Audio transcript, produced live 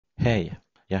Hei,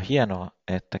 ja hienoa,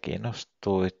 että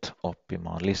kiinnostuit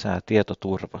oppimaan lisää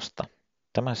tietoturvasta.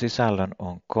 Tämän sisällön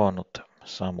on koonnut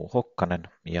Samu Hokkanen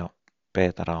ja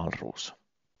Peter Alruus.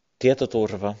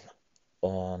 Tietoturva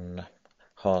on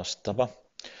haastava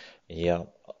ja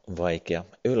vaikea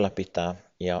ylläpitää,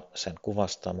 ja sen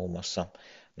kuvastaa muun muassa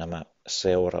nämä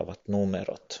seuraavat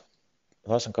numerot.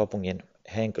 Vaasan kaupungin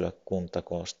henkilökunta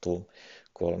koostuu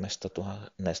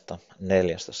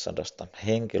 3400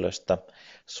 henkilöstä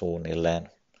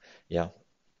suunnilleen, ja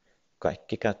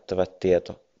kaikki käyttävät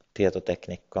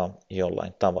tietotekniikkaa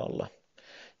jollain tavalla.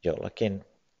 Jollakin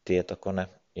tietokone,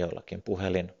 jollakin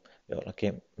puhelin,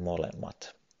 jollakin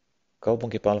molemmat.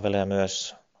 Kaupunki palvelee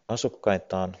myös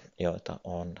asukkaitaan, joita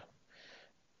on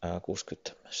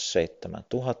 67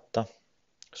 000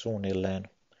 suunnilleen.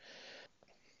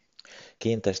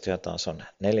 Kiinteistöjä taas on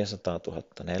 400 000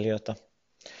 neliötä,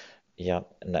 ja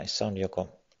näissä on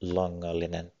joko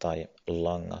langallinen tai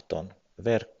langaton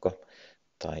verkko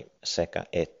tai sekä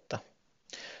että.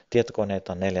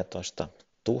 Tietokoneita on 14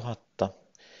 000,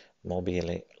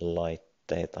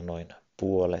 mobiililaitteita noin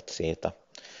puolet siitä,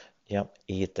 ja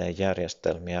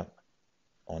IT-järjestelmiä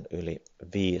on yli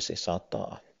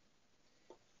 500.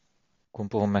 Kun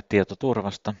puhumme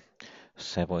tietoturvasta,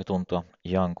 se voi tuntua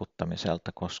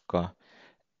jankuttamiselta, koska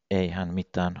eihän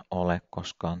mitään ole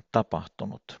koskaan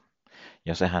tapahtunut.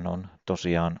 Ja sehän on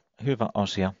tosiaan hyvä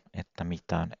asia, että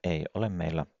mitään ei ole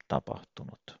meillä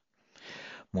tapahtunut.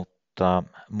 Mutta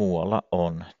muualla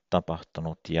on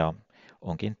tapahtunut, ja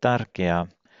onkin tärkeää,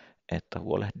 että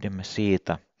huolehdimme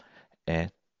siitä,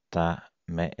 että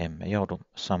me emme joudu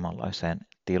samanlaiseen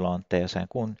tilanteeseen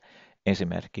kuin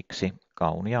esimerkiksi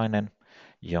Kauniainen,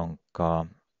 jonka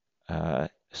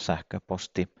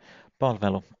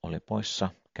sähköpostipalvelu oli poissa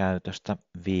käytöstä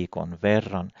viikon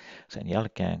verran sen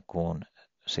jälkeen, kun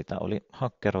sitä oli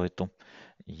hakkeroitu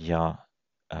ja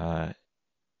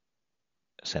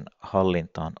sen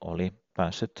hallintaan oli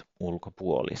päässyt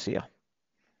ulkopuolisia.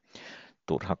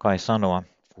 Turha kai sanoa,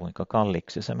 kuinka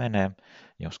kalliiksi se menee,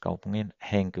 jos kaupungin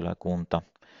henkilökunta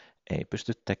ei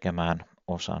pysty tekemään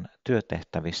osan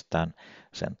työtehtävistään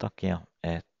sen takia,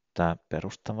 että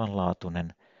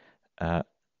perustavanlaatuinen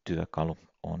työkalu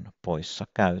on poissa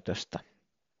käytöstä.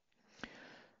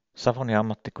 Savonia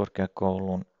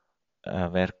ammattikorkeakoulun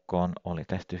verkkoon oli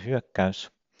tehty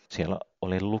hyökkäys. Siellä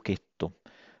oli lukittu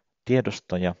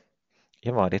tiedostoja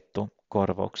ja vaadittu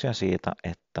korvauksia siitä,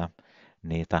 että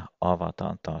niitä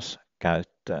avataan taas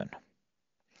käyttöön.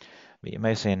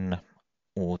 Viimeisin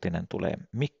uutinen tulee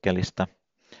Mikkelistä,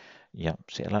 ja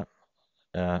siellä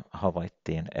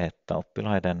havaittiin, että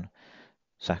oppilaiden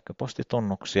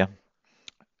sähköpostitunnuksia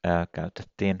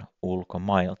käytettiin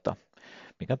ulkomailta,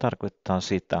 mikä tarkoittaa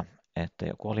sitä, että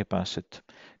joku oli päässyt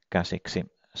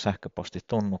käsiksi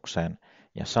sähköpostitunnukseen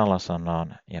ja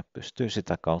salasanaan ja pystyy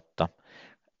sitä kautta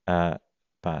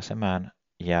pääsemään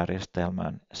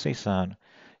järjestelmään sisään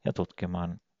ja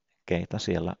tutkimaan, keitä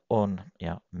siellä on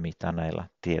ja mitä näillä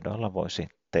tiedoilla voisi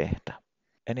tehdä.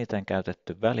 Eniten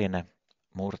käytetty väline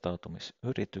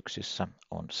murtautumisyrityksissä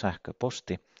on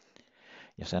sähköposti,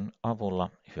 ja sen avulla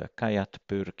hyökkäjät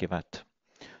pyrkivät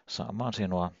saamaan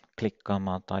sinua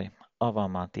klikkaamaan tai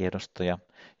avaamaan tiedostoja,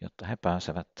 jotta he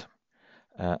pääsevät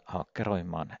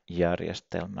hakkeroimaan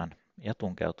järjestelmän ja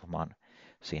tunkeutumaan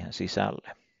siihen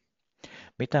sisälle.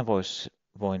 Miten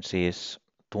voin siis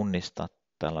tunnistaa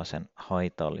tällaisen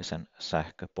haitallisen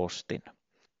sähköpostin?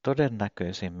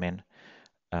 Todennäköisimmin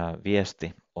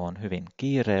viesti on hyvin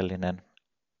kiireellinen,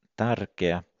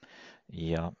 tärkeä,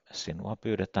 ja sinua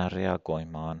pyydetään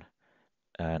reagoimaan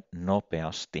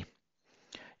nopeasti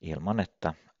ilman,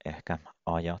 että ehkä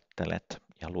ajattelet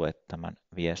ja luet tämän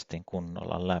viestin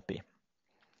kunnolla läpi.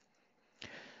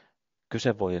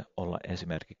 Kyse voi olla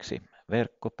esimerkiksi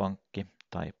verkkopankki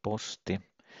tai posti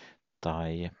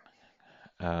tai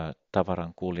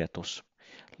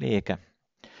tavarankuljetusliike,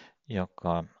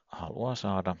 joka haluaa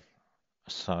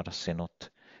saada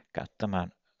sinut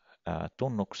käyttämään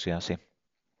tunnuksiasi,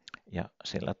 ja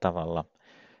sillä tavalla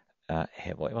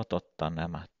he voivat ottaa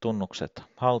nämä tunnukset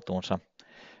haltuunsa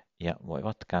ja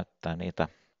voivat käyttää niitä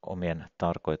omien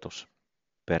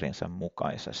tarkoitusperinsä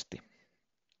mukaisesti.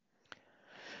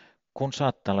 Kun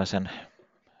saat tällaisen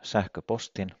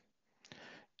sähköpostin,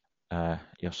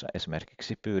 jossa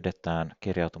esimerkiksi pyydetään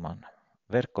kirjautumaan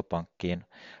verkkopankkiin,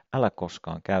 älä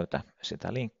koskaan käytä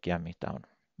sitä linkkiä,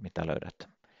 mitä löydät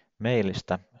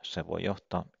mailista. Se voi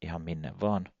johtaa ihan minne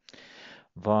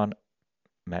vaan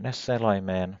mene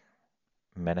selaimeen,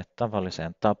 mene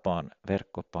tavalliseen tapaan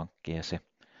verkkopankkiesi,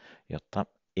 jotta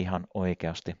ihan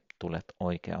oikeasti tulet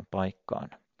oikeaan paikkaan.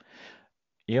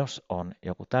 Jos on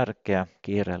joku tärkeä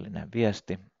kiireellinen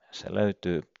viesti, se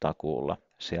löytyy takuulla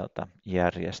sieltä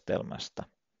järjestelmästä.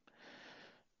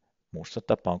 Muussa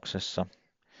tapauksessa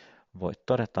voit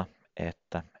todeta,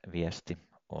 että viesti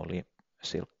oli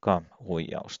silkkaa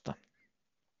huijausta.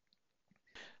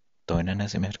 Toinen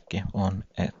esimerkki on,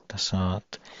 että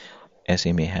saat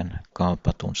esimiehen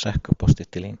kaapatun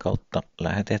sähköpostitilin kautta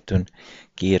lähetetyn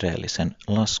kiireellisen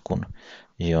laskun,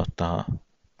 jota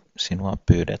sinua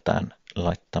pyydetään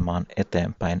laittamaan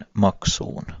eteenpäin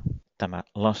maksuun. Tämä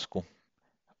lasku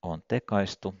on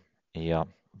tekaistu ja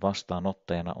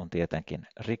vastaanottajana on tietenkin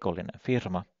rikollinen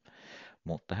firma,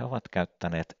 mutta he ovat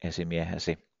käyttäneet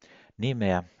esimiehesi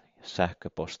nimeä,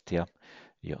 sähköpostia,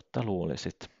 jotta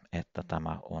luulisit, että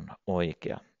tämä on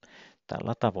oikea.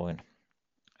 Tällä tavoin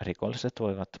rikolliset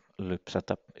voivat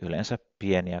lypsätä yleensä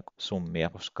pieniä summia,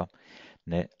 koska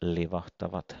ne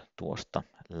livahtavat tuosta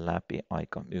läpi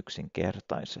aika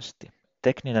yksinkertaisesti.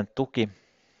 Tekninen tuki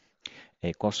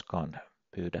ei koskaan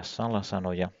pyydä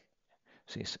salasanoja,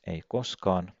 siis ei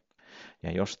koskaan.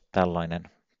 Ja jos tällainen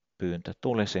pyyntö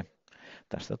tulisi,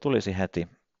 tästä tulisi heti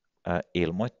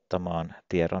ilmoittamaan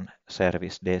tiedon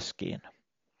service deskiin.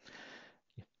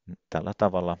 Tällä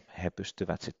tavalla he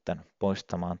pystyvät sitten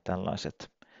poistamaan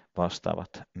tällaiset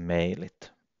vastaavat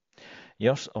mailit.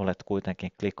 Jos olet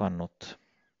kuitenkin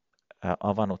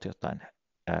avannut jotain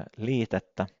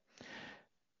liitettä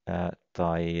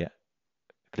tai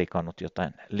klikannut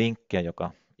jotain linkkiä,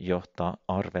 joka johtaa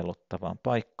arveluttavaan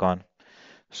paikkaan,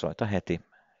 soita heti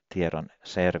tiedon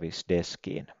service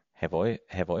deskiin.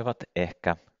 He voivat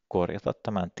ehkä korjata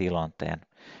tämän tilanteen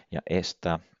ja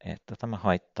estää, että tämä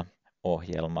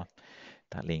haittaohjelma,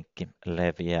 tämä linkki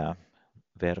leviää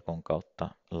verkon kautta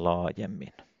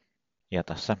laajemmin. Ja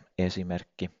tässä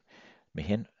esimerkki,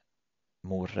 mihin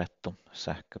murrettu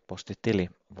sähköpostitili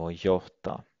voi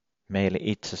johtaa. Maili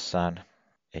itsessään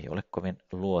ei ole kovin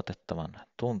luotettavan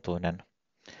tuntuinen,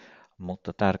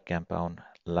 mutta tärkeämpää on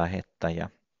lähettäjä.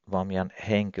 Vamian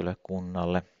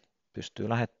henkilökunnalle pystyy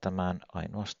lähettämään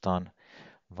ainoastaan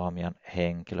Vamian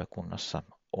henkilökunnassa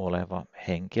oleva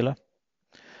henkilö.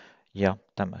 Ja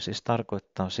tämä siis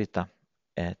tarkoittaa sitä,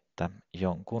 että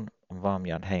jonkun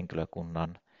Vamian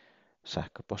henkilökunnan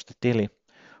sähköpostitili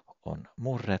on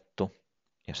murrettu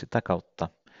ja sitä kautta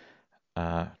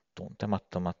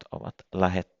tuntemattomat ovat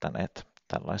lähettäneet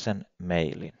tällaisen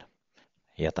mailin.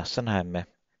 Ja tässä näemme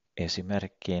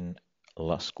esimerkin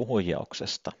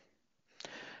laskuhuijauksesta.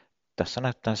 Tässä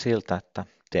näyttää siltä, että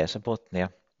Tietoturva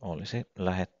olisi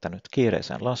lähettänyt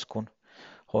kiireisen laskun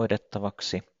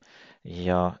hoidettavaksi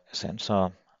ja sen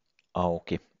saa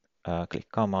auki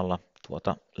klikkaamalla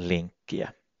tuota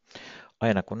linkkiä.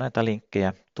 Aina kun näitä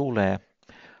linkkejä tulee,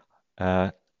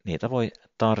 niitä voi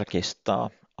tarkistaa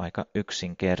aika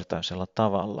yksinkertaisella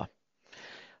tavalla.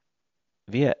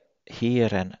 Vie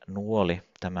hiiren nuoli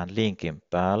tämän linkin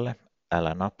päälle,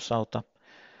 älä napsauta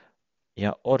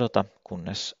ja odota,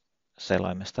 kunnes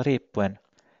selaimesta riippuen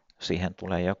siihen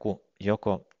tulee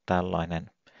joko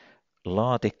tällainen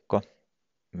laatikko,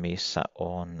 missä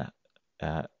on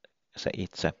se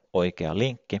itse oikea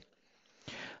linkki,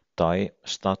 tai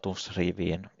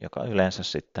statusriviin, joka yleensä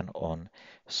sitten on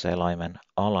selaimen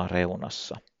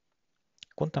alareunassa.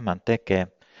 Kun tämän tekee,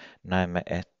 näemme,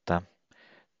 että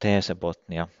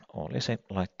Tietoturva olisi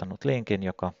laittanut linkin,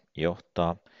 joka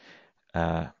johtaa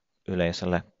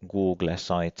yleiselle Google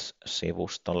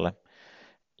Sites-sivustolle,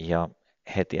 ja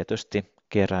he tietysti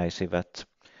keräisivät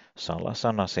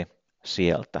salasanasi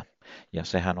sieltä. Ja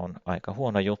sehän on aika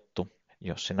huono juttu,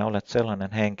 jos sinä olet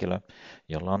sellainen henkilö,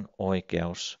 jolla on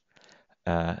oikeus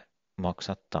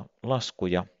maksattaa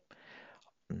laskuja,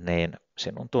 niin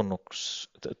sinun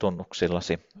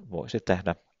tunnuksillasi voisi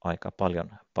tehdä aika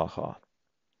paljon pahaa.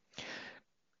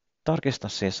 Tarkista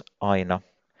siis aina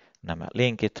nämä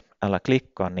linkit, älä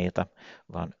klikkaa niitä,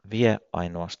 vaan vie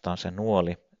ainoastaan se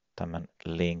nuoli tämän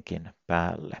linkin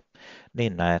päälle,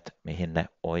 niin näet, mihin ne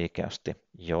oikeasti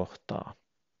johtaa.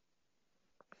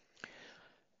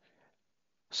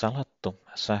 Salattu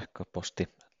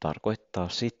sähköposti tarkoittaa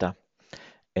sitä,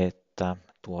 että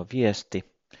tuo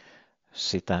viesti,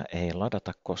 sitä ei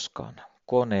ladata koskaan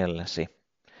koneellesi.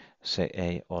 Se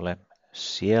ei ole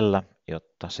siellä,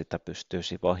 jotta sitä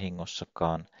pystyisi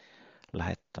vahingossakaan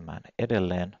lähettämään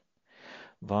edelleen,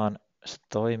 vaan se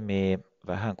toimii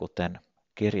vähän kuten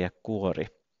kirjekuori.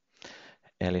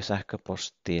 Eli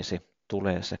sähköpostiisi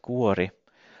tulee se kuori,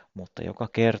 mutta joka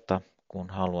kerta kun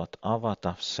haluat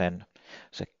avata sen,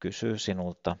 se kysyy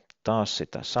sinulta taas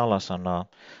sitä salasanaa,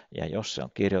 ja jos se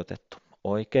on kirjoitettu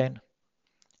oikein,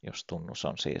 jos tunnus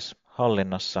on siis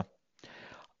hallinnassa,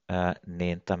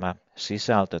 niin tämä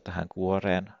sisältö tähän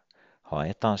kuoreen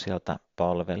haetaan sieltä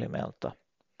palvelimelta.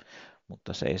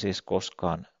 Mutta se ei siis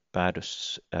koskaan päädy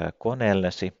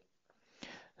koneellesi.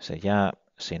 Se jää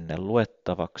sinne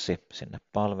luettavaksi, sinne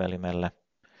palvelimelle,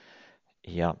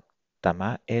 ja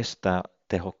tämä estää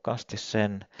tehokkaasti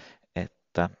sen,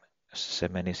 että se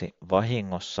menisi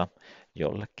vahingossa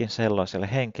jollekin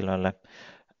sellaiselle henkilölle,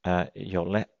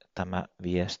 jolle tämä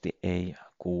viesti ei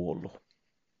kuulu.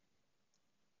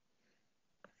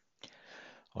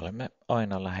 Olemme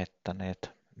aina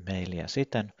lähettäneet mailia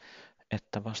siten,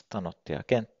 että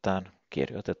vastaanottajakenttään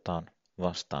kirjoitetaan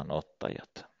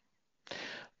vastaanottajat.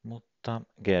 Mutta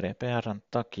GDPR:n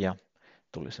takia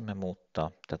tulisimme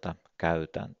muuttaa tätä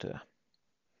käytäntöä.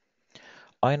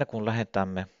 Aina kun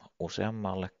lähetämme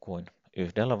useammalle kuin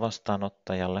yhdellä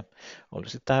vastaanottajalle,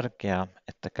 olisi tärkeää,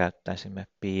 että käyttäisimme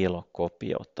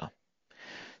piilokopiota.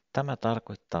 Tämä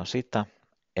tarkoittaa sitä,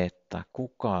 että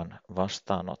kukaan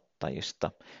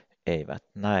vastaanottajista eivät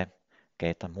näe,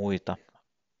 keitä muita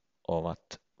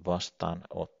ovat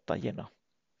vastaanottajina.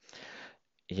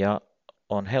 Ja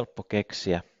on helppo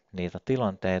keksiä niitä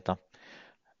tilanteita,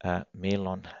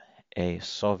 milloin ei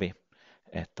sovi,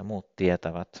 että muut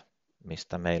tietävät,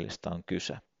 mistä mailista on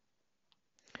kyse.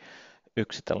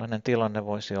 Yksi tällainen tilanne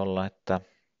voisi olla, että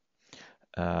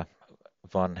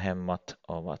vanhemmat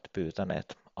ovat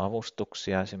pyytäneet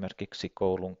avustuksia esimerkiksi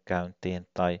koulunkäyntiin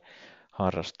tai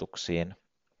harrastuksiin,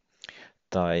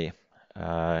 tai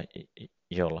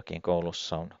jollakin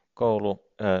koulussa on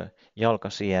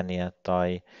jalkasieniä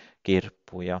tai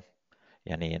kirppuja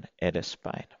ja niin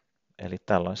edespäin. Eli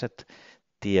tällaiset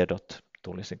tiedot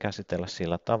tulisi käsitellä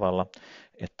sillä tavalla,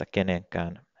 että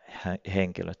kenenkään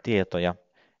henkilötietoja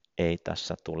ei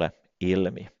tässä tule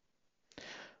ilmi.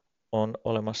 On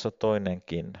olemassa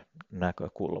toinenkin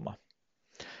näkökulma,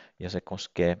 ja se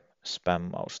koskee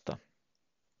spämmausta.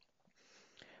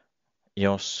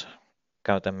 Jos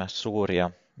käytämme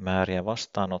suuria määriä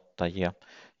vastaanottajia,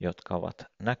 jotka ovat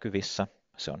näkyvissä,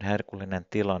 se on herkullinen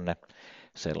tilanne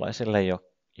sellaisille,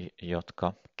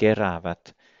 jotka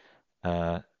keräävät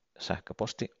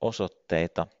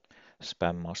sähköpostiosoitteita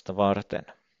spämmausta varten.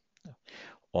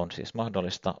 On siis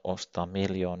mahdollista ostaa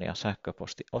miljoonia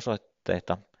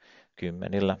sähköpostiosoitteita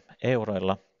 10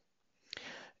 euroilla,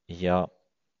 ja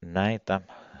näitä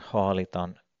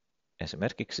haalitaan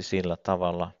esimerkiksi sillä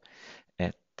tavalla,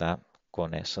 että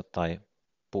koneessa tai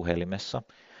puhelimessa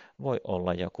voi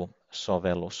olla joku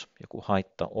sovellus, joku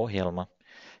haittaohjelma,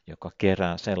 joka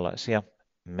kerää sellaisia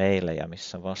mailejä,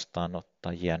 missä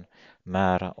vastaanottajien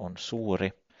määrä on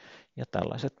suuri, ja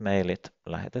tällaiset mailit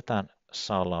lähetetään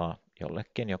salaa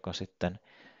jollekin, joka sitten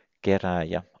kerää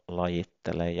ja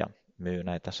lajittelee ja myy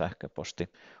näitä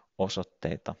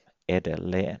sähköpostiosoitteita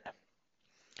edelleen.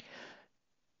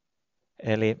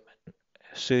 Eli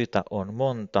syitä on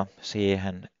monta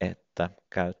siihen, että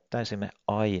käyttäisimme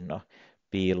aina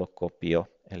piilokopio,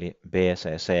 eli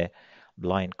BCC,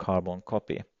 Blind Carbon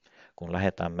Copy, kun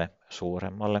lähetämme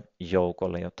suuremmalle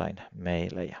joukolle jotain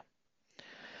mailejä.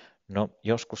 No,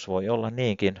 joskus voi olla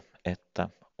niinkin, että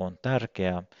on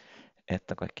tärkeää,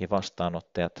 että kaikki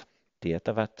vastaanottajat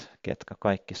tietävät, ketkä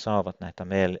kaikki saavat näitä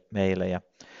mailejä,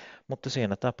 mutta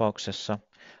siinä tapauksessa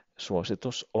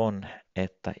suositus on,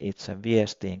 että itse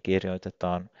viestiin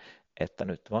kirjoitetaan, että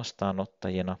nyt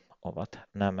vastaanottajina ovat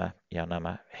nämä ja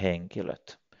nämä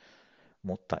henkilöt,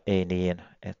 mutta ei niin,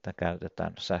 että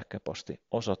käytetään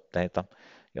sähköpostiosoitteita,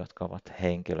 jotka ovat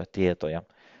henkilötietoja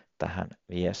tähän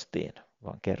viestiin,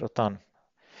 vaan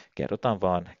kerrotaan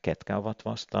vaan, ketkä ovat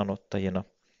vastaanottajina,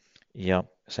 ja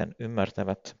sen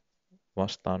ymmärtävät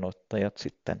vastaanottajat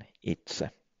sitten itse.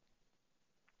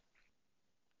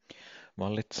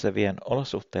 Vallitsevien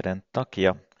olosuhteiden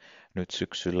takia nyt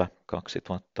syksyllä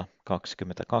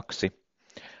 2022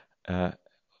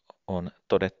 on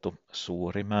todettu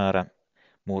suuri määrä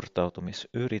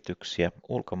murtautumisyrityksiä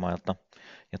ulkomailta,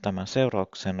 ja tämän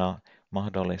seurauksena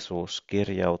mahdollisuus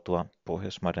kirjautua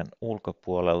Pohjoismaiden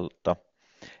ulkopuolelta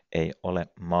ei ole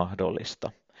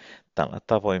mahdollista. Tällä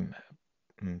tavoin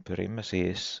pyrimme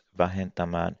siis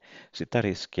vähentämään sitä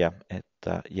riskiä,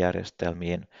 että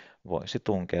järjestelmiin voisi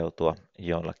tunkeutua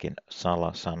joillakin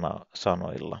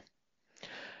salasanoilla.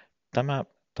 Tämä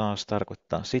taas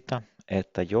tarkoittaa sitä,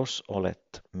 että jos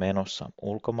olet menossa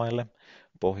ulkomaille,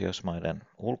 Pohjoismaiden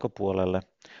ulkopuolelle,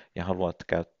 ja haluat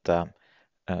käyttää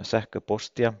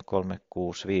sähköpostia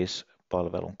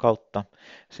 365-palvelun kautta,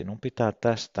 sinun pitää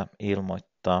tästä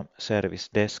ilmoittaa Service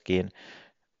Deskiin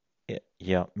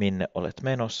ja minne olet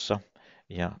menossa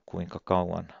ja kuinka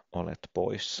kauan olet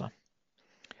poissa.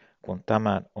 Kun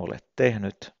tämän olet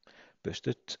tehnyt,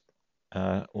 pystyt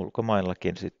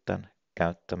ulkomaillakin sitten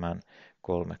käyttämään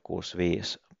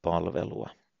 365-palvelua.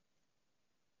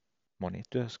 Moni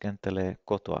työskentelee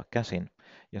kotoa käsin,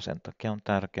 ja sen takia on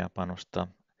tärkeää panostaa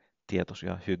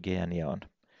tietosuojahygieniaan,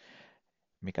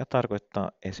 mikä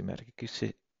tarkoittaa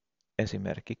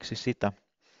esimerkiksi sitä,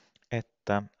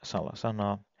 että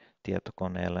salasanaa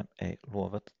tietokoneelle ei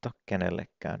luovuteta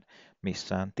kenellekään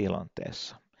missään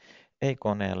tilanteessa. Ei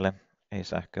koneelle, ei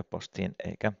sähköpostiin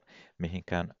eikä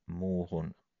mihinkään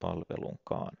muuhun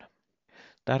palveluunkaan.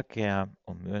 Tärkeää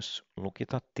on myös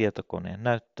lukita tietokoneen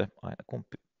näyttö aina kun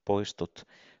poistut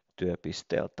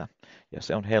työpisteeltä, ja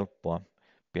se on helppoa.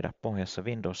 Pidä pohjassa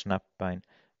Windows-näppäin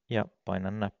ja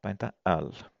paina näppäintä L,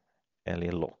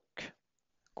 eli lock.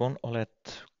 Kun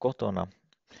olet kotona,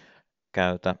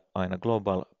 käytä aina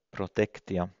Global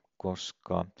Protectia,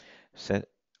 koska se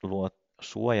luo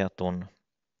suojatun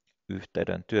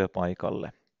yhteyden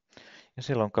työpaikalle. Ja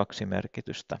sillä on kaksi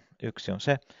merkitystä. Yksi on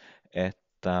se,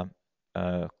 että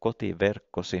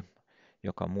kotiverkkosi,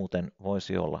 joka muuten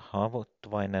voisi olla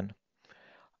haavoittuvainen,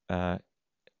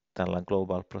 tällä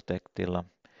Global Protectilla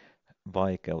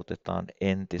vaikeutetaan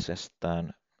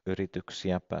entisestään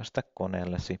yrityksiä päästä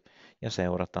koneellesi ja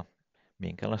seurata,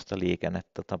 minkälaista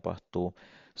liikennettä tapahtuu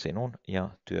sinun ja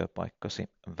työpaikkasi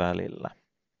välillä.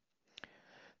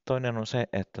 Toinen on se,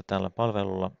 että tällä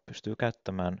palvelulla pystyy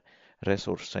käyttämään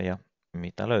resursseja,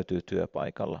 mitä löytyy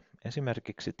työpaikalla.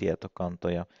 Esimerkiksi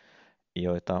tietokantoja,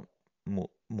 joita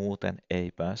muuten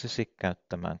ei pääsisi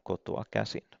käyttämään kotoa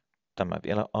käsin. Tämä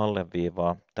vielä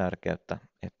alleviivaa tärkeyttä,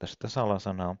 että sitä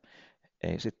salasanaa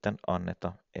ei sitten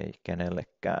anneta ei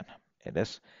kenellekään,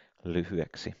 edes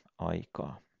lyhyeksi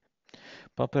aikaa.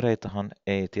 Papereitahan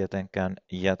ei tietenkään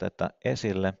jätetä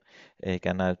esille,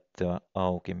 eikä näyttöä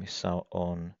auki, missä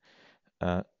on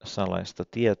salaista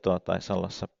tietoa tai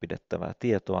salassa pidettävää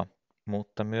tietoa,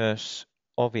 mutta myös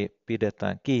ovi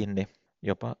pidetään kiinni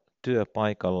jopa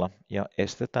työpaikalla ja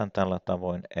estetään tällä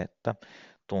tavoin, että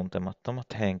tuntemattomat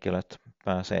henkilöt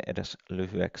pääsee edes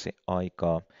lyhyeksi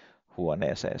aikaa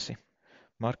huoneeseesi.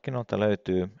 Markkinoilta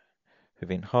löytyy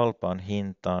hyvin halpaan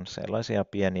hintaan sellaisia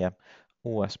pieniä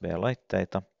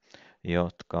USB-laitteita,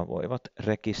 jotka voivat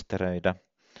rekisteröidä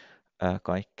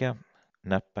kaikkea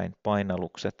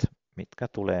näppäinpainallukset, mitkä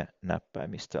tulee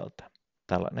näppäimistöltä.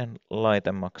 Tällainen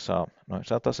laite maksaa noin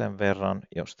 100 verran,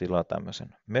 jos tilaa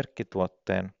tämmöisen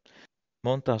merkkituotteen.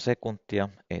 Montaa sekuntia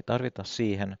ei tarvita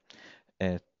siihen,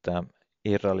 että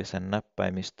irrallisen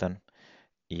näppäimistön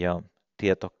ja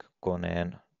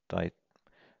tietokoneen tai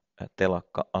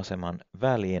telakka-aseman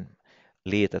väliin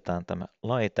liitetään tämä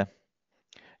laite,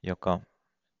 joka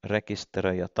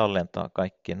rekisteröi ja tallentaa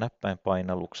kaikki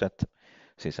näppäinpainallukset,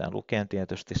 sisään lukien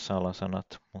tietysti salasanat,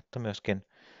 mutta myöskin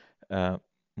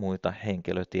muita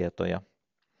henkilötietoja.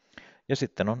 Ja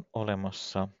sitten on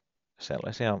olemassa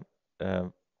sellaisia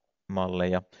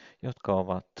malleja, jotka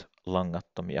ovat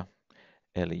langattomia,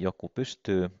 eli joku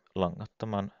pystyy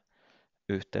langattoman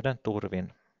yhteyden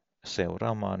turvin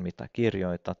seuraamaan, mitä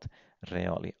kirjoitat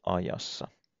reaaliajassa.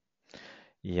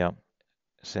 Ja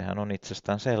sehän on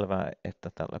itsestään selvää,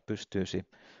 että tällä pystyisi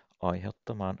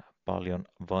aiheuttamaan paljon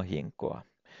vahinkoa.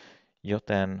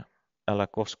 Joten älä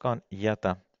koskaan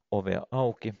jätä ovea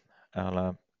auki,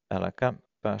 äläkä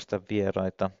päästä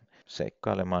vieraita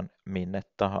seikkailemaan minne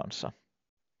tahansa.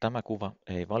 Tämä kuva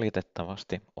ei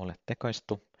valitettavasti ole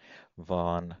tekaistu,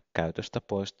 vaan käytöstä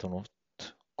poistunut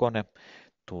kone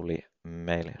tuli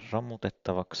meille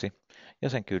rammutettavaksi ja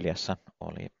sen kyljessä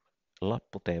oli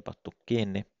lappu teipattu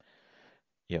kiinni,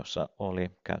 jossa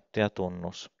oli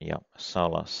käyttäjätunnus ja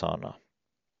salasana.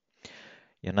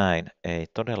 Ja näin ei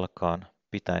todellakaan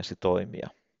pitäisi toimia.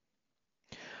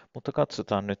 Mutta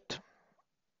katsotaan nyt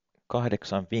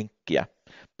 8 vinkkiä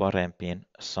parempiin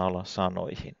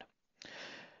salasanoihin.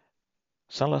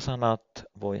 Salasanat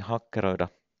voi hakkeroida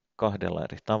 2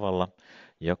 eri tavalla,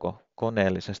 joko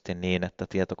koneellisesti niin, että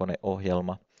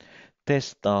tietokoneohjelma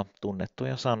testaa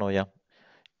tunnettuja sanoja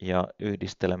ja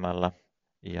yhdistelemällä,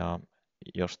 ja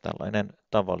jos tällainen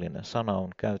tavallinen sana on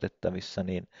käytettävissä,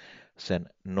 niin sen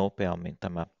nopeammin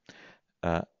tämä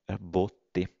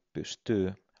botti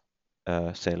pystyy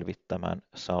selvittämään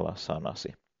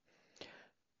salasanasi.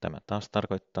 Tämä taas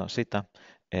tarkoittaa sitä,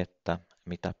 että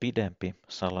mitä pidempi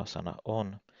salasana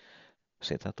on,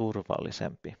 sitä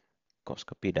turvallisempi,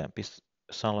 koska pidempi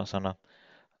salasana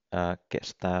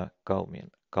kestää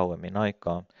kauemmin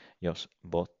aikaa, jos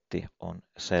botti on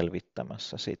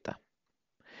selvittämässä sitä.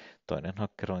 Toinen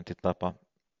hakkerointitapa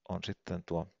on sitten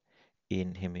tuo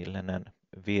inhimillinen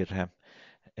virhe,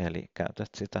 eli käytät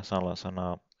sitä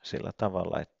salasanaa sillä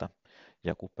tavalla, että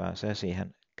joku pääsee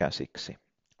siihen käsiksi.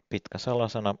 Pitkä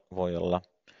salasana voi olla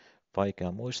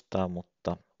vaikea muistaa,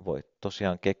 mutta voit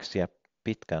tosiaan keksiä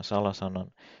pitkän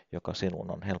salasanan, joka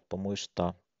sinun on helppo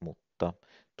muistaa, mutta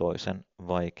toisen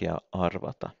vaikea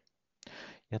arvata.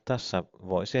 Ja tässä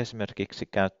voisi esimerkiksi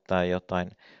käyttää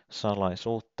jotain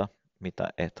salaisuutta, mitä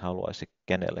et haluaisi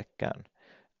kenellekään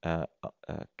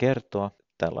kertoa.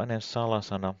 Tällainen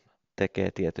salasana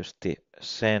tekee tietysti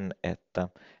sen, että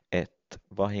et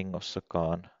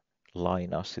vahingossakaan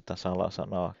lainaa sitä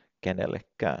salasanaa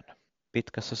kenellekään.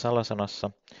 Pitkässä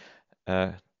salasanassa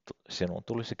sinun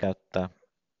tulisi käyttää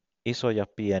isoja,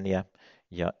 pieniä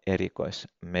ja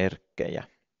erikoismerkkejä.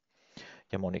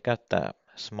 Ja moni käyttää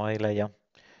smileja,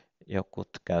 jokut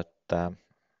käyttää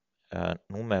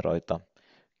numeroita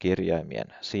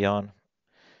kirjaimien sijaan.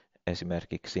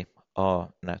 Esimerkiksi A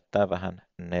näyttää vähän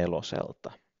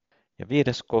neloselta. Ja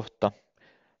 5. kohta,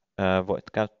 voit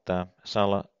käyttää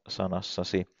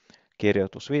salasanassasi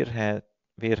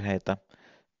kirjoitusvirheitä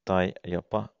tai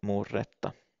jopa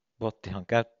murretta. Bottihan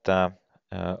käyttää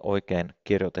oikein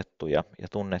kirjoitettuja ja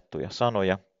tunnettuja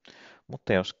sanoja,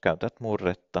 mutta jos käytät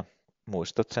murretta,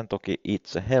 muistat sen toki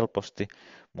itse helposti,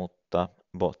 mutta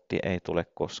botti ei tule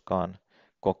koskaan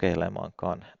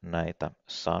kokeilemaankaan näitä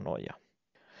sanoja.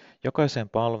 Jokaiseen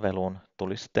palveluun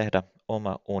tulisi tehdä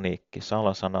oma uniikki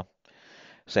salasana.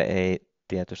 Se ei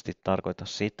tietysti tarkoita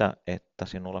sitä, että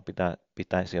sinulla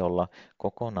pitäisi olla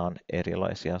kokonaan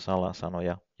erilaisia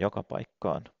salasanoja joka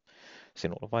paikkaan.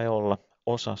 Sinulla voi olla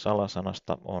osa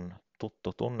salasanasta on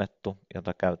tuttu tunnettu,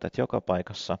 jota käytät joka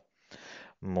paikassa,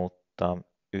 mutta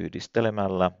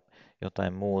yhdistelemällä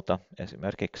jotain muuta,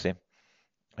 esimerkiksi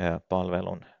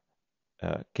palvelun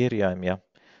kirjaimia,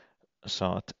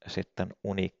 saat sitten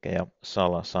uniikkeja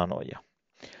salasanoja.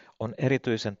 On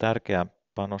erityisen tärkeää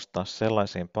panostaa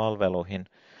sellaisiin palveluihin,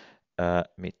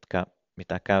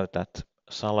 mitä käytät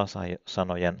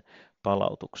salasanojen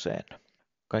palautukseen.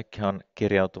 Kaikkihan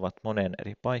kirjautuvat moneen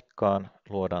eri paikkaan,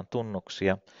 luodaan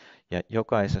tunnuksia ja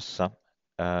jokaisessa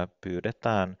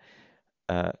pyydetään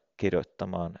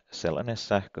kirjoittamaan sellainen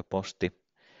sähköposti,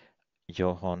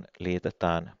 johon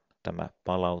liitetään tämä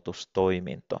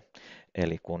palautustoiminto.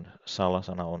 Eli kun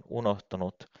salasana on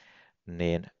unohtunut,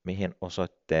 niin mihin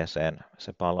osoitteeseen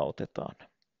se palautetaan.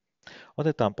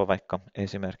 Otetaanpa vaikka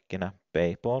esimerkkinä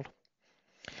PayPal.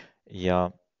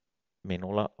 Ja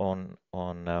minulla on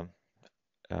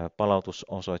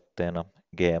palautusosoitteena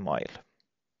Gmail.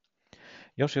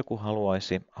 Jos joku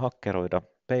haluaisi hakkeroida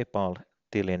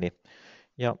PayPal-tilini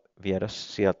ja viedä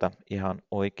sieltä ihan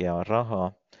oikeaa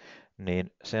rahaa,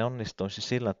 niin se onnistuisi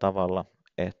sillä tavalla,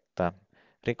 että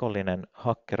rikollinen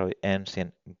hakkeroi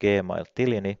ensin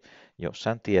Gmail-tilini, jos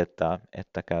hän tietää,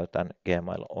 että käytän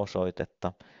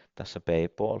Gmail-osoitetta tässä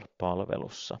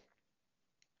PayPal-palvelussa.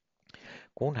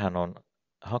 Kun hän on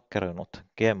hakkeroinut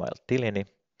Gmail-tilini,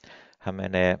 hän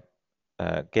menee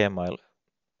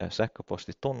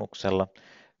Gmail-sähköpostitunnuksella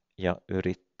ja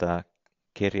yrittää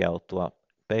kirjautua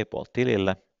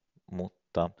PayPal-tilille,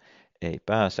 mutta ei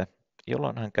pääse,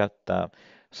 jolloin hän käyttää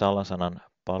salasanan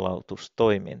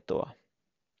palautustoimintoa.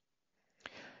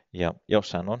 Ja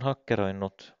jos hän on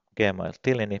hakkeroinut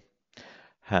Gmail-tilini,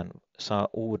 hän saa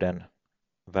uuden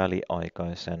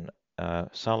väliaikaisen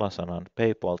salasanan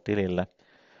PayPal-tilille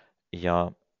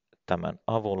ja tämän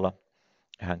avulla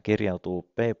hän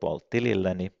kirjautuu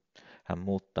PayPal-tililleni, hän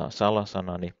muuttaa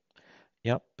salasanani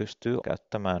ja pystyy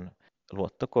käyttämään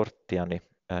luottokorttiani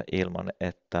ilman,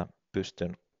 että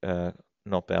pystyn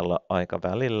nopealla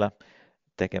aikavälillä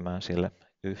tekemään sille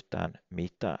yhtään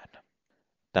mitään.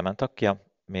 Tämän takia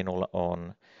minulla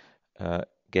on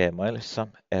Gmailissa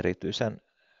erityisen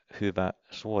hyvä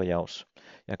suojaus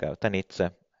ja käytän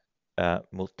itse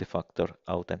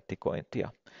multifactor-autentikointia,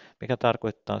 mikä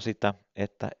tarkoittaa sitä,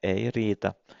 että ei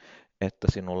riitä, että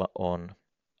sinulla on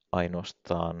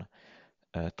ainoastaan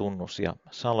tunnus ja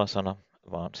salasana,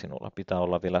 vaan sinulla pitää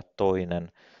olla vielä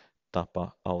toinen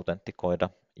tapa autentikoida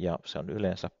ja se on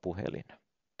yleensä puhelin.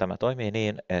 Tämä toimii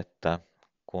niin, että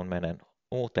kun menen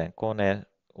uuteen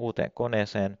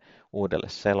koneeseen, uudelle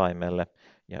selaimelle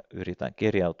ja yritän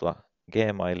kirjautua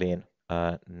Gmailiin,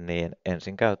 niin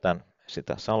ensin käytän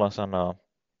sitä salasanaa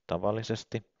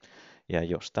tavallisesti. Ja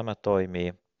jos tämä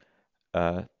toimii,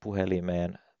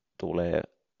 puhelimeen tulee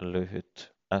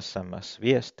lyhyt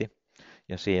SMS-viesti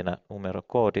ja siinä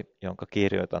numerokoodi, jonka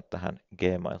kirjoitan tähän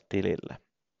Gmail-tilille.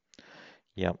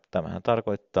 Ja tämähän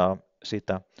tarkoittaa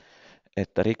sitä,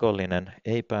 että rikollinen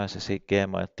ei pääsisi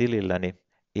Gmail-tililläni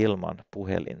ilman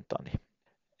puhelintani.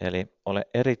 Eli ole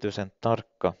erityisen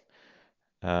tarkka,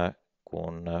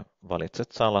 kun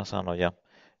valitset salasanoja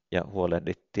ja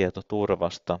huolehdit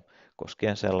tietoturvasta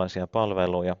koskien sellaisia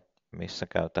palveluja, missä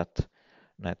käytät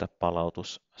näitä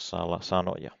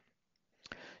palautussalasanoja.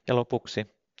 Ja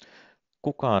lopuksi,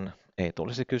 kukaan ei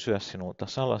tulisi kysyä sinulta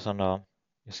salasanaa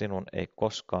ja sinun ei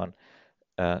koskaan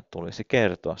tulisi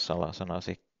kertoa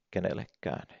salasanasi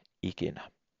kenellekään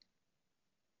ikinä.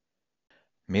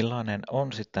 Millainen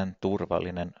on sitten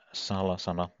turvallinen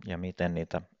salasana ja miten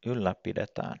niitä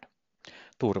ylläpidetään?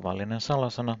 Turvallinen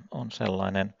salasana on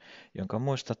sellainen, jonka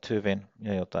muistat hyvin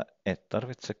ja jota et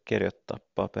tarvitse kirjoittaa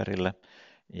paperille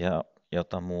ja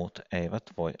jota muut eivät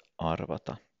voi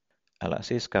arvata. Älä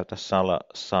siis käytä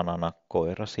salasanana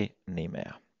koirasi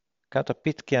nimeä. Käytä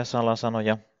pitkiä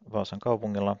salasanoja. Vaasan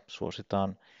kaupungilla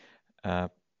suositaan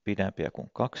pidempiä kuin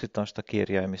 12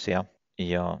 kirjaimisia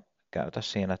ja käytä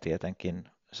siinä tietenkin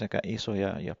sekä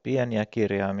isoja ja pieniä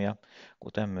kirjaimia,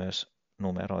 kuten myös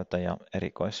numeroita ja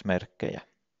erikoismerkkejä.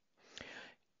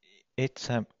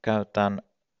 Itse käytän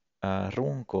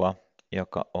runkoa,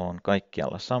 joka on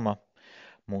kaikkialla sama,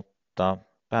 mutta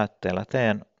päätteellä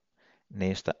teen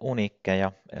niistä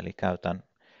uniikkeja, eli käytän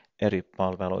eri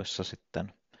palveluissa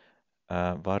sitten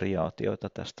variaatioita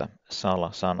tästä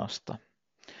salasanasta.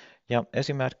 Ja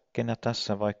esimerkkinä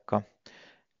tässä vaikka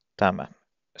tämä.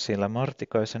 Sillä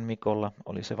Martikaisen Mikolla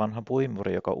oli se vanha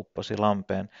puimuri, joka upposi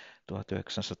lampeen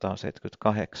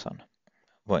 1978.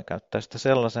 Voin käyttää sitä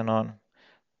sellaisenaan,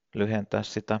 lyhentää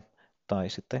sitä, tai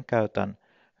sitten käytän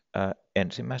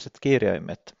ensimmäiset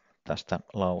kirjaimet tästä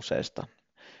lauseesta.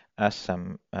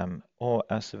 SMMOSVJUL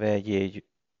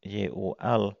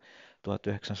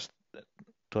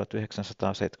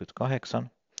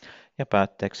 1978 ja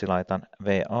päätteeksi laitan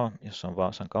VA, jossa on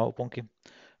Vaasan kaupunki,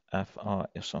 FA,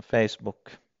 jossa on Facebook,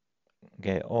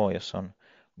 GO, jossa on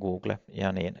Google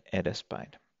ja niin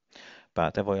edespäin.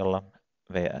 Pääte voi olla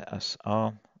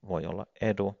VSA, voi olla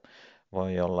edu,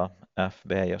 voi olla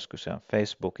FB, jos kyse on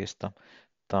Facebookista,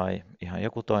 tai ihan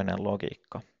joku toinen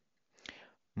logiikka.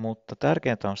 Mutta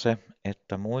tärkeintä on se,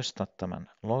 että muistat tämän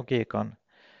logiikan,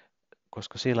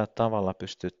 koska sillä tavalla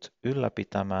pystyt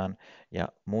ylläpitämään ja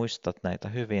muistat näitä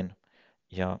hyvin,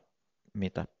 ja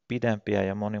mitä pidempiä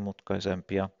ja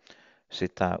monimutkaisempia,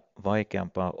 sitä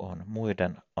vaikeampaa on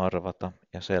muiden arvata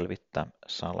ja selvittää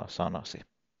salasanasi.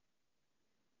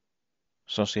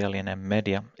 Sosiaalinen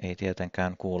media ei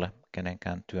tietenkään kuule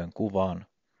kenenkään työn kuvaan,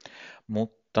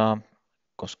 mutta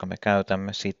koska me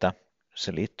käytämme sitä,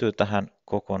 se liittyy tähän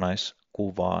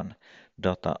kokonaiskuvaan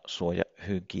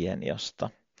datasuojahygieniasta.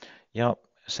 Ja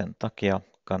sen takia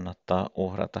kannattaa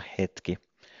uhrata hetki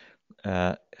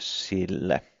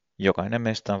sille. Jokainen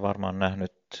meistä on varmaan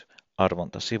nähnyt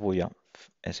arvontasivuja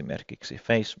esimerkiksi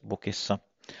Facebookissa,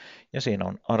 ja siinä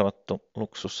on arvattu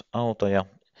luksusautoja,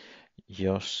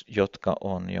 jotka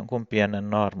on jonkun pienen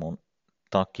naarmun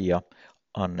takia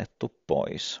annettu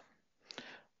pois.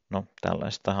 No,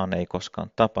 tällaistahan ei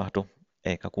koskaan tapahdu,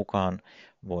 eikä kukaan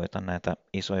voita näitä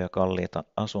isoja kalliita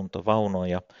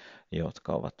asuntovaunoja,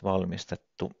 jotka ovat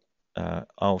valmistettu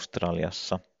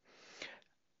Australiassa.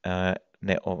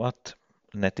 Ne ovat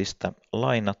netistä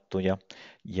lainattuja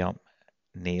ja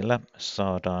niillä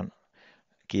saadaan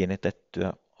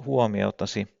kiinnitettyä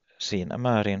huomiotasi siinä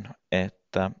määrin,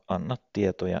 että annat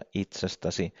tietoja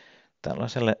itsestäsi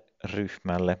tällaiselle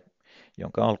ryhmälle,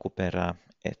 jonka alkuperää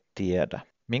et tiedä.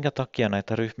 Minkä takia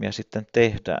näitä ryhmiä sitten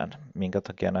tehdään? Minkä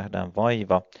takia nähdään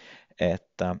vaiva,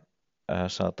 että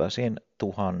saataisiin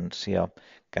tuhansia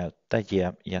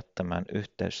käyttäjiä jättämään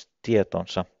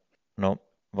yhteystietonsa? No,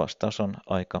 vastaus on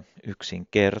aika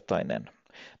yksinkertainen.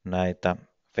 Näitä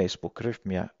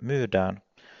Facebook-ryhmiä myydään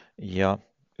ja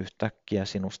yhtäkkiä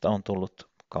sinusta on tullut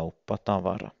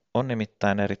kauppatavara. On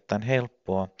nimittäin erittäin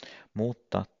helppoa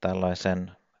muuttaa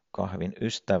tällaisen kahvin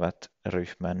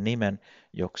ystävät-ryhmän nimen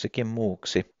joksikin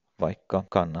muuksi, vaikka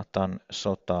kannatan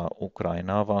sotaa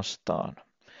Ukrainaa vastaan.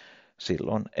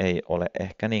 Silloin ei ole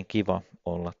ehkä niin kiva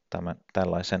olla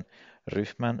tällaisen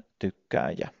ryhmän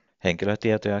tykkääjä.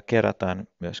 Henkilötietoja kerätään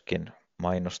myöskin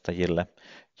mainostajille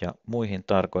ja muihin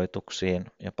tarkoituksiin,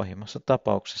 ja pahimmassa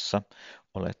tapauksessa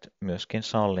olet myöskin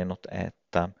sallinut,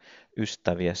 että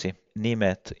ystäviesi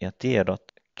nimet ja tiedot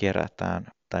kerätään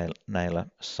näillä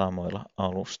samoilla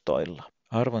alustoilla.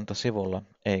 Arvontasivulla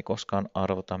ei koskaan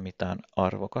arvota mitään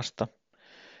arvokasta.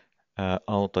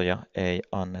 Autoja ei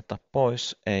anneta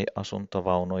pois, ei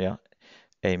asuntovaunuja,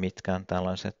 ei mitkään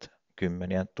tällaiset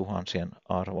kymmenien tuhansien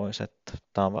arvoiset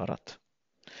tavarat.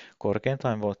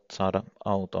 Korkeintaan voit saada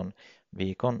auton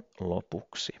viikon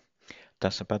lopuksi.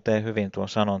 Tässä pätee hyvin tuo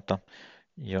sanonta,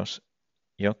 jos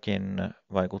jokin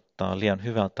vaikuttaa liian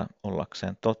hyvältä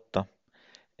ollakseen totta,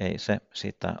 ei se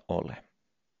sitä ole.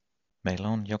 Meillä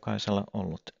on jokaisella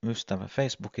ollut ystävä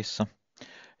Facebookissa,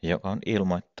 joka on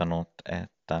ilmoittanut,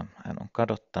 että hän on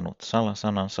kadottanut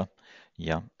salasanansa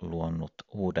ja luonut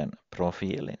uuden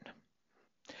profiilin.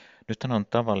 Nythän on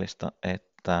tavallista,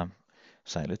 että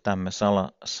säilytämme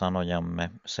salasanojamme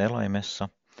selaimessa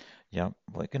ja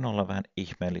voikin olla vähän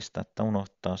ihmeellistä, että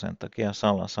unohtaa sen takia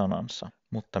salasanansa.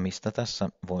 Mutta mistä tässä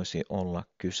voisi olla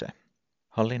kyse?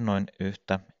 Hallinnoin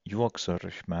yhtä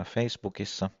juoksuryhmää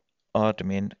Facebookissa.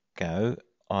 Admin käy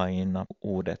aina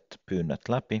uudet pyynnöt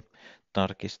läpi,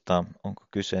 tarkistaa, onko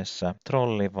kyseessä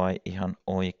trolli vai ihan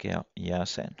oikea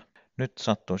jäsen. Nyt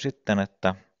sattui sitten,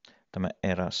 että tämä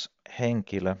eräs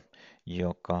henkilö,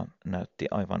 joka näytti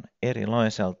aivan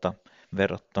erilaiselta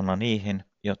verrattuna niihin,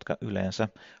 jotka yleensä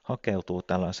hakeutuu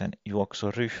tällaisen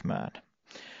juoksuryhmään.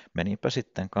 Meninpä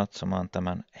sitten katsomaan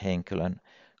tämän henkilön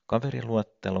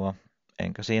kaveriluetteloa,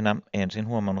 enkä siinä ensin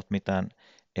huomannut mitään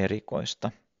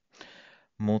erikoista.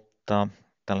 Mutta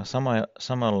tällä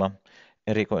samalla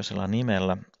erikoisella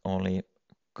nimellä oli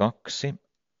 2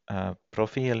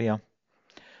 profiilia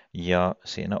ja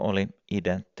siinä oli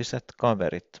identtiset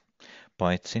kaverit,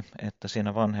 paitsi että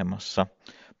siinä vanhemmassa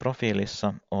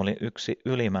profiilissa oli yksi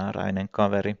ylimääräinen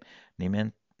kaveri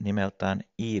nimeltään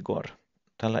Igor.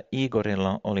 Tällä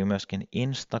Igorilla oli myöskin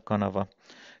Insta-kanava.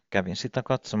 Kävin sitä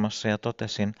katsomassa ja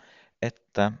totesin,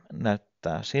 että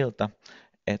näyttää siltä,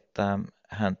 että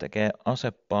hän tekee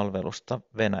asepalvelusta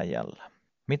Venäjällä.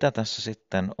 Mitä tässä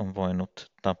sitten on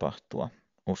voinut tapahtua?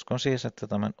 Uskon siis, että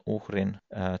tämän uhrin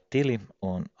tili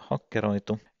on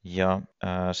hakkeroitu ja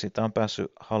sitä on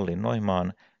päässyt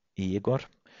hallinnoimaan Igor,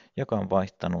 joka on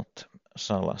vaihtanut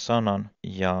salasanan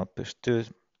ja pystyy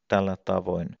tällä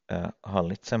tavoin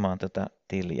hallitsemaan tätä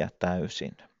tiliä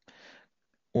täysin.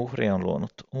 Uhri on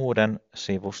luonut uuden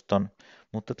sivuston,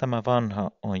 mutta tämä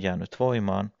vanha on jäänyt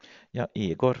voimaan ja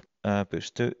Igor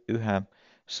pystyy yhä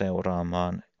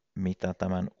seuraamaan, mitä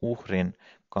tämän uhrin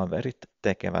kaverit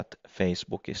tekevät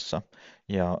Facebookissa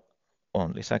ja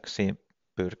on lisäksi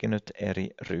pyrkinyt eri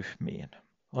ryhmiin.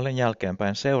 Olen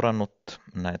jälkeenpäin seurannut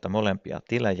näitä molempia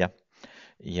tilejä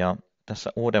ja tässä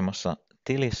uudemmassa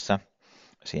tilissä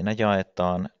siinä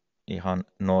jaetaan ihan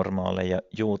normaaleja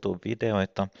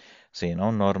YouTube-videoita. Siinä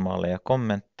on normaaleja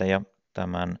kommentteja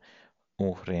tämän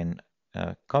uhrin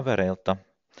kavereilta,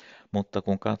 mutta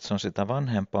kun katson sitä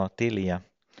vanhempaa tiliä,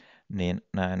 niin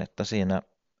näen, että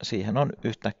siihen on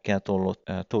yhtäkkiä tullut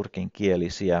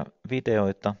turkinkielisiä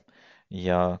videoita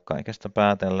ja kaikesta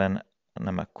päätellen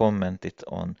nämä kommentit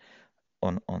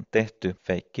on tehty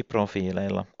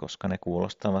feikkiprofiileilla, koska ne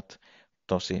kuulostavat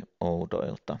tosi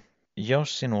oudoilta.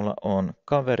 Jos sinulla on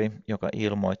kaveri, joka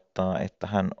ilmoittaa, että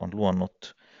hän on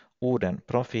luonut uuden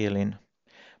profiilin,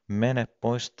 mene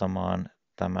poistamaan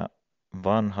tämä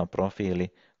vanha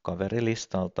profiili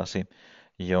kaverilistaltasi,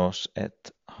 jos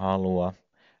et halua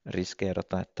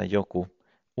riskeerata, että joku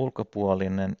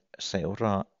ulkopuolinen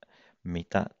seuraa,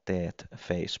 mitä teet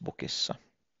Facebookissa.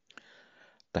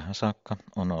 Tähän saakka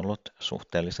on ollut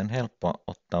suhteellisen helppoa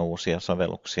ottaa uusia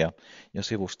sovelluksia ja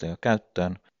sivustoja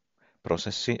käyttöön.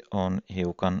 Prosessi on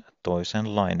hiukan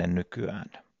toisenlainen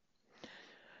nykyään.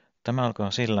 Tämä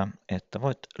alkaa sillä, että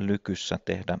voit lykyssä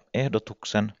tehdä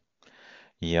ehdotuksen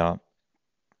ja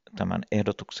tämän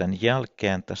ehdotuksen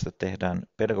jälkeen tästä tehdään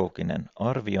pedagoginen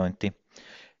arviointi,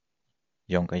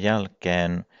 jonka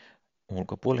jälkeen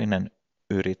ulkopuolinen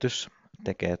yritys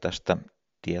tekee tästä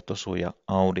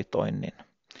tietosuoja-auditoinnin.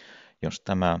 Jos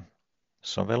tämä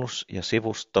sovellus ja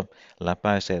sivusto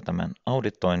läpäisee tämän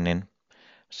auditoinnin,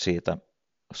 siitä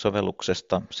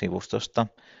sovelluksesta, sivustosta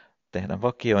tehdään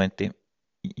vakiointi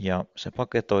ja se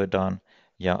paketoidaan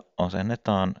ja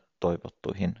asennetaan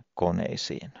toivottuihin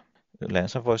koneisiin.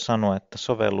 Yleensä voi sanoa, että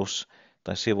sovellus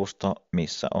tai sivusto,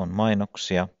 missä on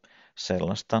mainoksia,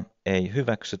 sellaista ei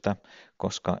hyväksytä,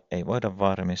 koska ei voida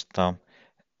varmistaa,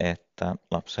 että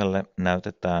lapselle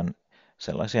näytetään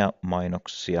sellaisia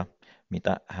mainoksia,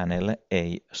 mitä hänelle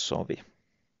ei sovi.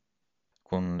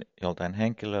 Kun joltain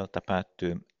henkilöltä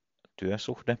päättyy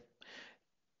työsuhde,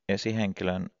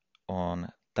 esihenkilön on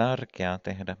tärkeää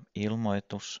tehdä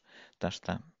ilmoitus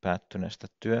tästä päättyneestä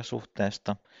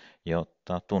työsuhteesta,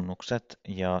 jotta tunnukset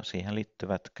ja siihen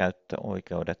liittyvät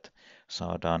käyttöoikeudet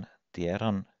saadaan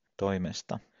tiedon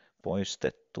toimesta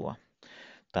poistettua.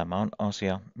 Tämä on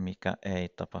asia, mikä ei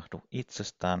tapahdu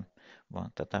itsestään,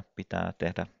 vaan tätä pitää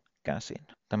tehdä käsin.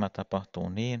 Tämä tapahtuu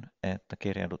niin, että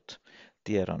kirjaudut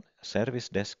tiedon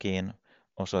servicedeskiin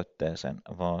osoitteeseen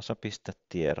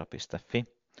vaasa.tiero.fi,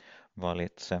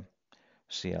 valitse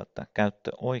sieltä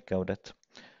käyttöoikeudet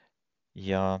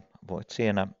ja voit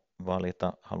siinä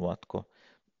valita, haluatko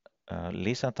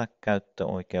lisätä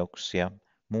käyttöoikeuksia,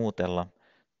 muutella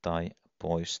tai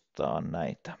poistaa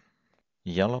näitä.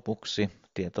 Ja lopuksi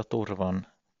tietoturvan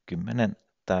 10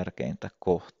 tärkeintä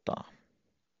kohtaa.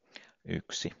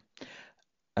 1.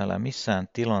 Älä missään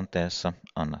tilanteessa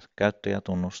anna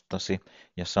käyttäjätunnustasi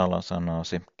ja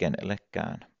salasanaasi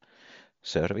kenellekään.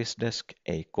 Service Desk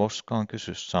ei koskaan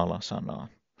kysy salasanaa.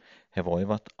 He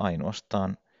voivat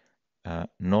ainoastaan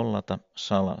nollata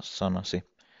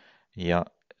salasanasi ja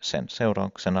sen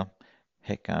seurauksena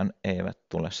hekään eivät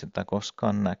tule sitä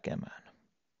koskaan näkemään.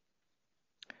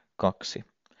 2.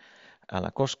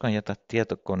 Älä koskaan jätä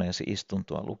tietokoneesi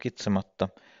istuntoa lukitsematta,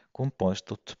 kun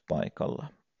poistut paikalla.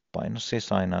 Paina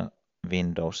siis aina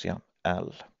Windows ja L.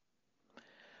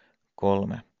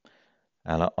 3.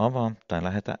 Älä avaa tai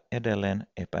lähetä edelleen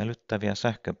epäilyttäviä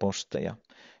sähköposteja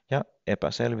ja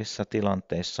epäselvissä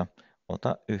tilanteissa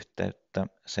ota yhteyttä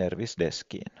service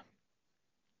deskiin.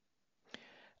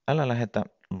 Älä lähetä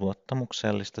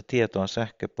luottamuksellista tietoa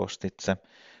sähköpostitse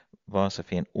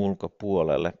Vaasafin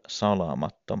ulkopuolelle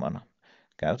salaamattomana.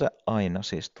 Käytä aina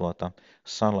siis tuota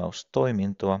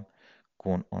salaustoimintoa,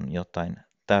 kun on jotain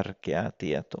tärkeää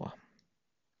tietoa.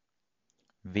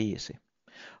 5.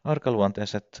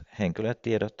 Arkaluonteiset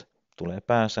henkilötiedot tulee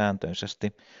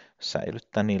pääsääntöisesti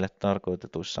säilyttää niille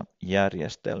tarkoitetuissa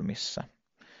järjestelmissä,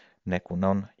 ne kun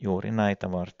on juuri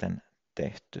näitä varten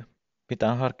tehty.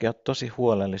 Pitää harkita tosi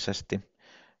huolellisesti,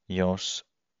 jos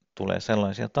tulee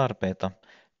sellaisia tarpeita,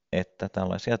 että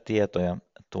tällaisia tietoja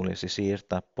tulisi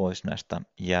siirtää pois näistä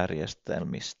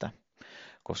järjestelmistä,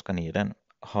 koska niiden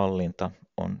hallinta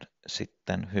on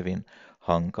sitten hyvin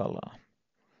hankalaa.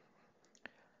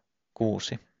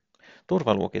 6.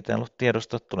 Turvaluokitellut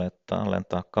tiedostot tulee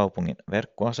tallentaa kaupungin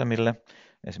verkkoasemille,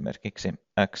 esimerkiksi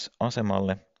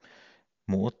X-asemalle.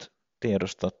 Muut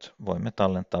tiedostot voimme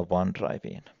tallentaa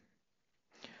OneDriveen.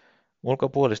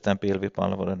 Ulkopuolisten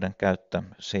pilvipalveluiden käyttö,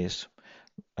 siis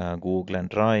Googlen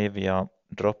Drive ja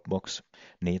Dropbox,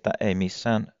 niitä ei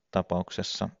missään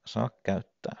tapauksessa saa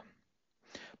käyttää.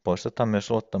 Poistetaan myös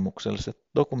luottamukselliset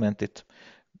dokumentit,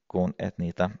 kun et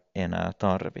niitä enää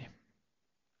tarvi.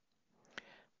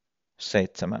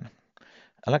 7.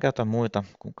 Älä käytä muita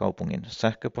kuin kaupungin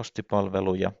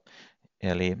sähköpostipalveluja,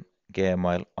 eli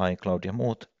Gmail, iCloud ja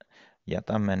muut.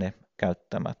 Jätämme ne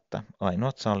käyttämättä.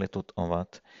 Ainoat sallitut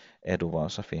ovat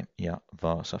EduVaasafi ja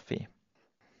Vaasafi.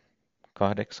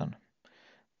 8.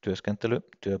 Työskentely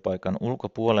työpaikan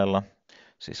ulkopuolella,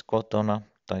 siis kotona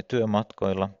tai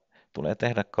työmatkoilla, tulee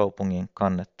tehdä kaupungin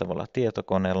kannettavalla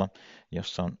tietokoneella,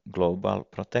 jossa on Global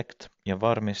Protect, ja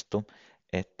varmistu,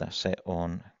 että se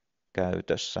on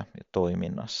käytössä ja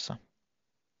toiminnassa.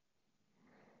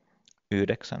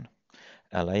 9.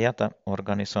 Älä jätä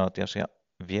organisaatiosi ja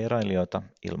vierailijoita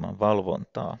ilman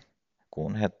valvontaa,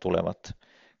 kun he tulevat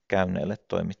käynneille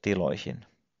toimitiloihin.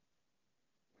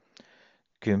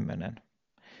 10.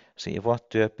 Siivoa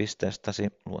työpisteestäsi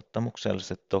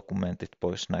luottamukselliset dokumentit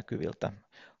pois näkyviltä,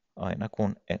 aina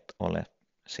kun et ole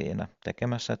siinä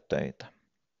tekemässä töitä.